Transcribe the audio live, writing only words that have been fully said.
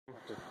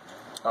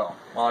Oh,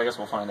 well, I guess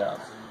we'll find out.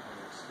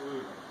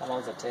 How long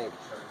does it take?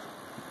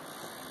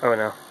 Oh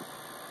no.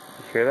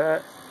 You hear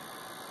that?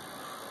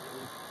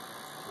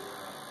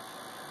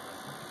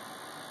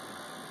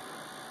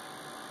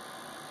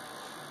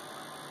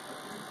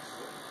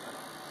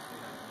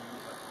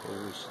 Maybe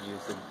we should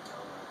use the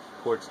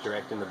ports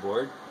direct in the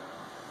board.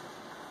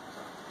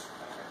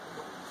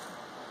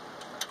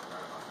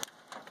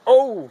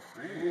 Oh!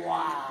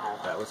 Wow.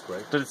 That was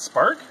quick. Did it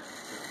spark?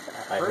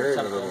 I heard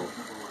a little.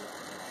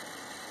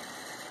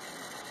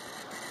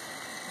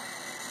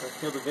 Let's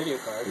kill the video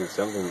card. Do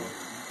something.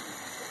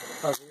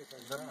 Oh, video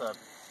card's Is that the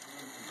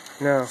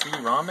No.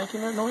 CD-ROM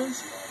making that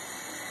noise?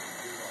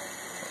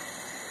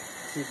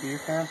 CPU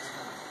fans?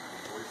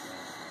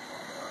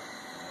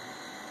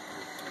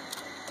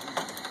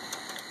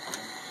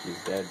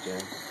 She's dead,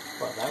 Jen.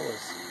 Well, that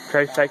was...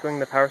 Try cycling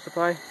the power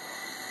supply.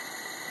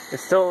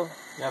 It's still...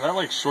 Yeah, that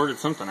like shorted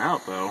something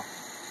out though.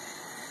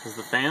 Because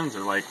the fans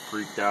are like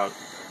freaked out.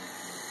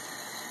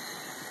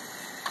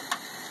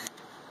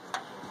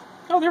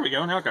 Oh, there we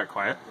go. Now it got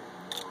quiet.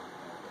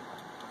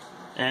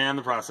 And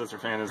the processor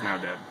fan is now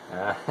dead.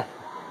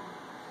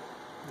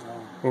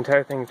 The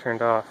entire thing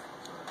turned off.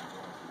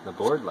 The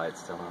board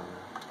light's still on.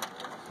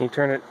 Can you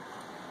turn it...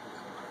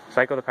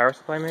 Cycle the power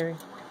supply maybe?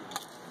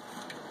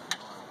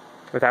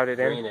 Without it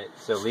Drain in? it.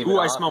 So leave Ooh,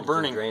 it I off smell and just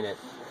burning. Drain it.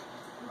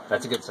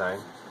 That's a good sign.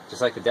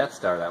 Just like the Death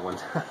Star that one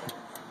time.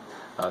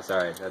 Oh,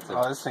 sorry. That's a,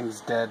 Oh, this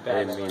thing's dead.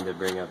 I didn't mean to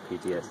bring up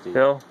PTSD.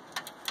 Bill?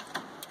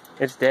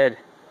 It's dead.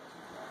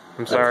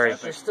 I'm sorry.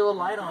 There's still a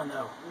light on,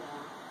 though.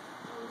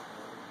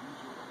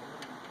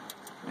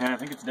 Yeah, I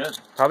think it's dead.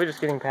 Probably just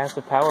getting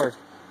passive power.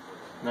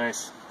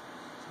 Nice.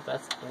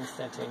 That's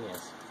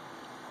instantaneous.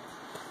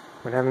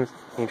 What happens?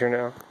 Can you turn it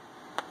on?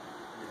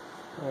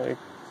 Yeah, I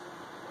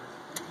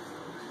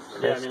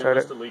Yes, mean, it start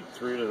must it. have leaked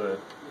through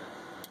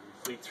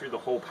the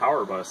whole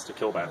power bus to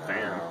kill that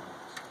fan.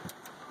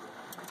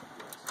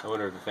 I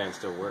wonder if the fan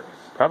still works.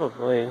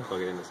 Probably.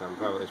 Plug it into something.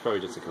 Probably, it's probably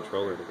just a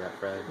controller that got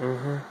fried.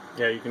 Mm-hmm.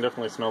 Yeah, you can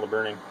definitely smell the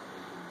burning.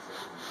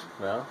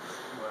 Well,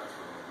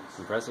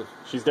 impressive.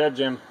 She's dead,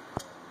 Jim.